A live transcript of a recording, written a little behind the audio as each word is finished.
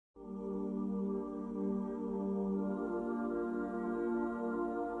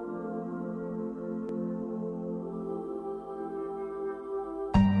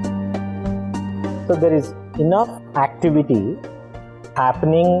So there is enough activity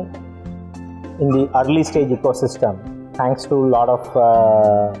happening in the early stage ecosystem, thanks to a lot of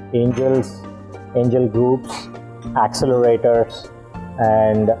angel groups, accelerators,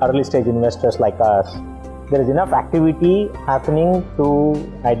 and early stage investors like us. There is enough activity happening to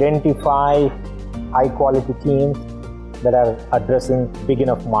identify high quality teams that are addressing big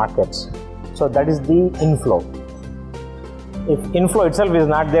enough markets. So that is the inflow. If inflow itself is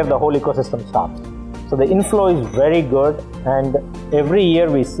not there, the whole ecosystem stops. So the inflow is very good, and every year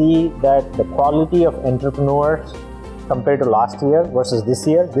we see that the quality of entrepreneurs compared to last year versus this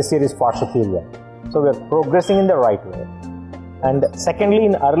year is far superior. So we are progressing in the right way. And secondly,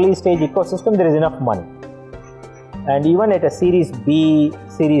 in early stage ecosystem, there is enough money. And even at a Series B,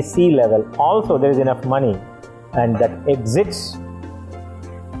 Series C level, also there is enough money, and that exits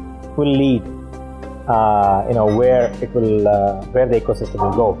will lead, where it will, where the ecosystem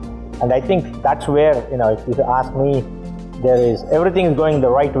will go. And I think that's where, if you ask me, everything is going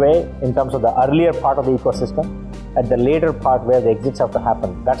the right way in terms of the earlier part of the ecosystem. At the later part where the exits have to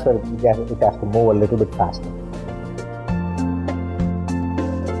happen, that's where it has to move a little bit faster.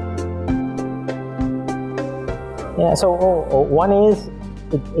 Yeah, so one is,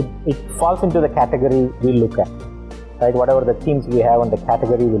 it falls into the category we look at, right? Whatever the themes we have on the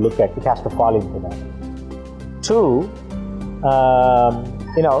category we look at, it has to fall into that. Two,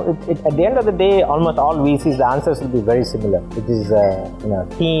 at the end of the day, almost all VCs, the answers will be very similar. It is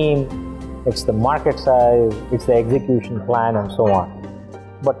team, it's the market size, it's the execution plan, and so on.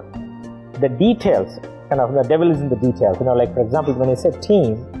 But the details, the devil is in the details. Like for example, when you say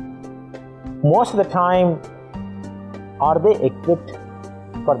team, most of the time, are they equipped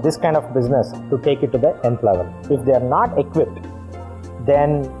for this kind of business to take it to the nth level? If they are not equipped,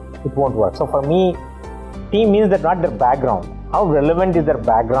 then it won't work. So for me, team means that not their background. How relevant is their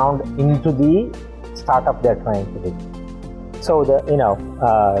background into the startup they're trying to do? So the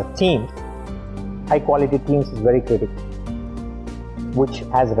teams, high quality teams is very critical, which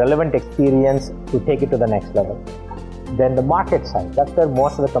has relevant experience to take it to the next level. Then the market size, that's where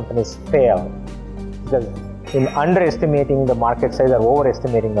most of the companies fail, because in underestimating the market size or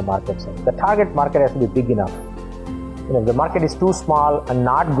overestimating the market size. The target market has to be big enough. If the market is too small and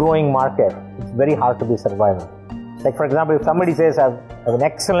not growing market, it's very hard to be surviving. Like for example, if somebody says I have an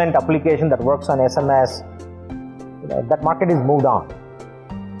excellent application that works on SMS, that market is moved on,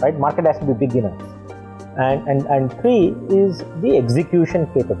 right? Market has to be big enough. And three is the execution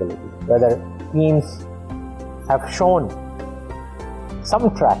capability, whether teams have shown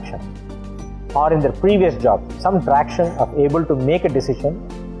some traction, or in their previous job, some traction of able to make a decision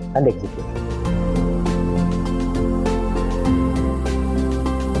and execute.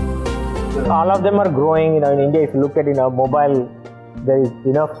 All of them are growing. In India, if you look at mobile, there is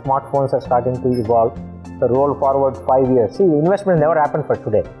enough smartphones are starting to evolve. So roll forward 5 years. See, investments never happen for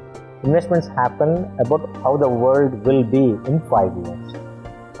today. Investments happen about how the world will be in 5 years.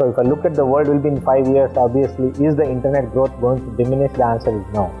 So if I look at the world will be in 5 years, obviously, is the internet growth going to diminish? The answer is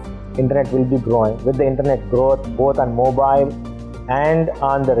no. Internet will be growing. With the internet growth, both on mobile and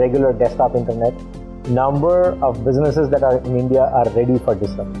on the regular desktop internet, number of businesses that are in India are ready for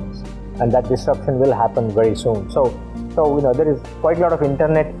disruptions, and that disruption will happen very soon. So there is quite a lot of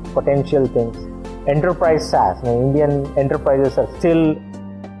internet potential things. Enterprise SaaS, Indian enterprises are still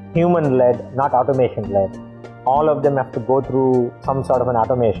human-led, not automation-led. All of them have to go through some sort of an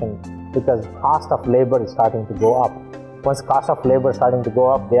automation, because cost of labor is starting to go up. Once cost of labor is starting to go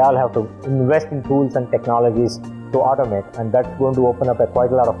up, they all have to invest in tools and technologies to automate, and that's going to open up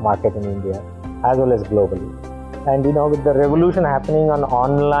quite a lot of market in India as well as globally. And with the revolution happening on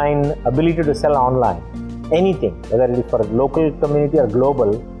online, ability to sell online, anything, whether it is for a local community or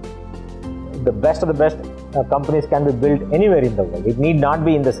global, the best of the best companies can be built anywhere in the world. It need not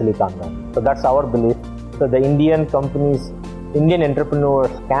be in the Silicon Valley. So that's our belief. So the Indian companies, Indian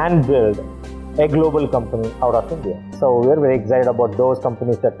entrepreneurs can build a global company out of India. So we're very excited about those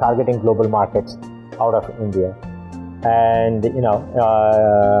companies that are targeting global markets out of India. And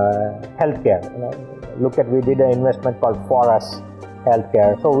healthcare. We did an investment called Forus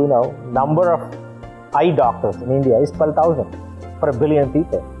Healthcare. So number of eye doctors in India is 12,000 for 1 billion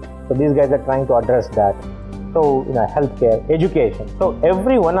people. So these guys are trying to address that. So healthcare, education. So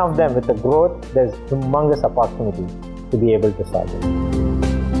every one of them with the growth, there's humongous opportunity to be able to solve it.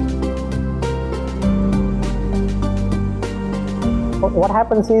 What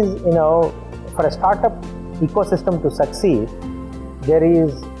happens is, for a startup ecosystem to succeed, there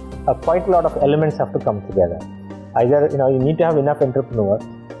is quite a lot of elements have to come together. Either, you need to have enough entrepreneurs,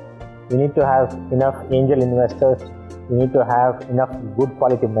 you need to have enough angel investors, you need to have enough good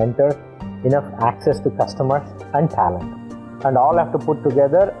quality mentors, enough access to customers and talent. And all have to put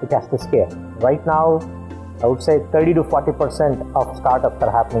together, it has to scale. Right now, I would say 30 to 40% of startups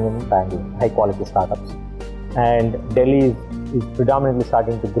are happening in Bangalore, high quality startups. And Delhi is predominantly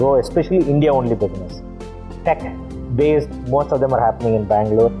starting to grow, especially India only business. Tech based, most of them are happening in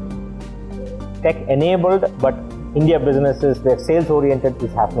Bangalore. Tech enabled, but India businesses, their sales oriented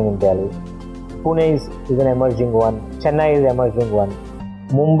is happening in Delhi. Pune is an emerging one. Chennai is an emerging one.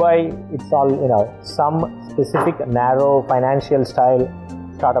 Mumbai, it's all, some specific narrow financial style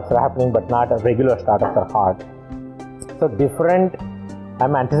startups are happening, but not regular startups are hard. So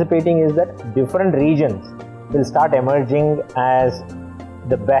I'm anticipating is that different regions will start emerging as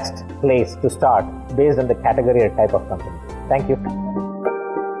the best place to start based on the category or type of company. Thank you.